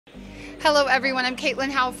Hello everyone, I'm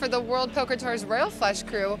Caitlyn Howe for the World Poker Tour's Royal Flush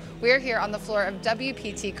crew. We're here on the floor of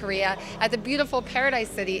WPT Korea at the beautiful Paradise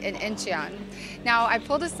City in Incheon. Now I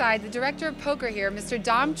pulled aside the director of poker here, Mr.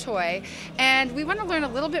 Choi, and we want to learn a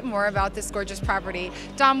little bit more about this gorgeous property.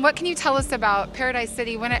 Dom, what can you tell us about Paradise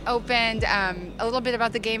City, when it opened, a little bit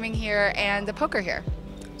about the gaming here and the poker here?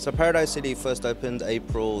 So Paradise City first opened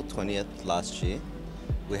April 20th last year.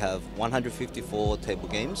 We have 154 table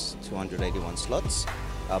games, 281 slots.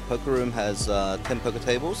 Our poker room has 10 poker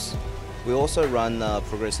tables. We also run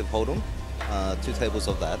progressive hold'em, 2 tables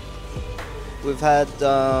of that. We've had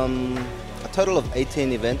a total of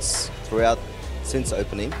 18 events throughout since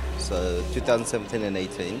opening, so 2017 and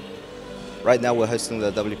 18. Right now we're hosting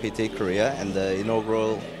the WPT Korea and the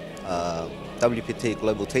inaugural WPT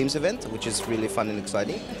Global Teams event, which is really fun and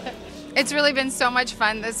exciting. It's really been so much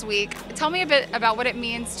fun this week. Tell me a bit about what it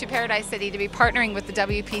means to Paradise City to be partnering with the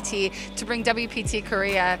WPT to bring WPT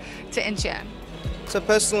Korea to Incheon. So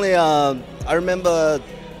personally, I remember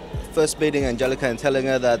first meeting Angelica and telling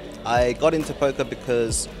her that I got into poker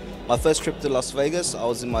because my first trip to Las Vegas, I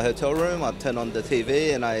was in my hotel room, I turned on the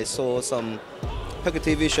TV and I saw some poker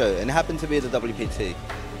TV show, and it happened to be the WPT.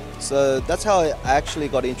 So that's how I actually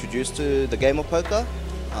got introduced to the game of poker.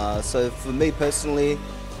 So for me personally,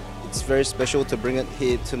 it's very special to bring it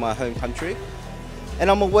here to my home country. And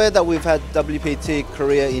I'm aware that we've had WPT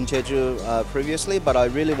Korea in Jeju previously, but I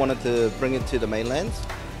really wanted to bring it to the mainland.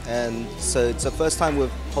 And so it's the first time we're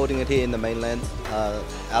holding it here in the mainland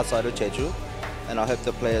outside of Jeju. And I hope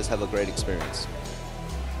the players have a great experience.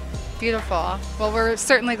 Beautiful. Well, we're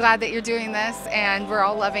certainly glad that you're doing this and we're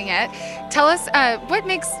all loving it. Tell us, what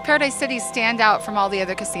makes Paradise City stand out from all the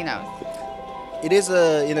other casinos? It is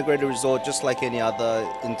an integrated resort just like any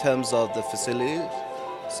other in terms of the facilities.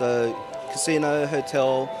 So casino,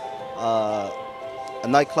 hotel, a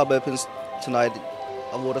nightclub opens tonight,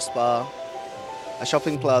 a water spa, a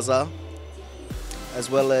shopping plaza, as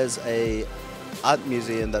well as a art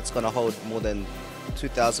museum that's going to hold more than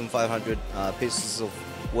 2,500 pieces of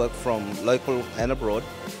work from local and abroad,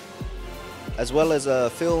 as well as a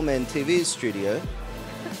film and TV studio.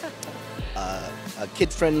 A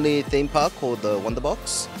kid-friendly theme park called the Wonder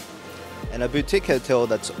Box, and a boutique hotel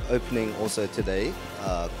that's opening also today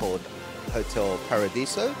called Hotel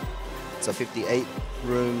Paradiso. It's a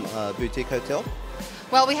 58-room boutique hotel.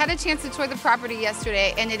 Well, we had a chance to tour the property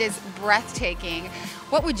yesterday and it is breathtaking.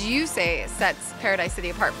 What would you say sets Paradise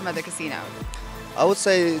City apart from other casinos? I would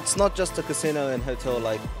say it's not just a casino and hotel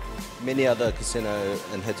like many other casino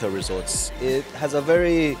and hotel resorts. It has a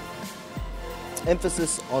very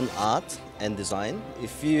emphasis on art and design.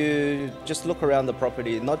 If you just look around the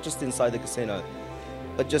property, not just inside the casino,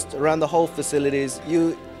 but just around the whole facilities,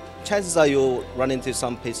 chances are you'll run into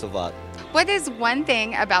some piece of art. What is one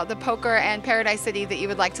thing about the poker and Paradise City that you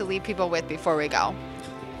would like to leave people with before we go?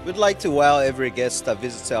 We'd like to wow every guest that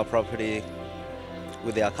visits our property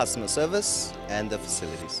with our customer service and the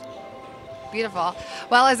facilities. Beautiful.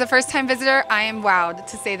 Well, as a first-time visitor, I am wowed,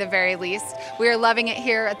 to say the very least. We are loving it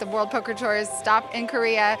here at the World Poker Tour's stop in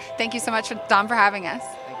Korea. Thank you so much, Dom, for having us.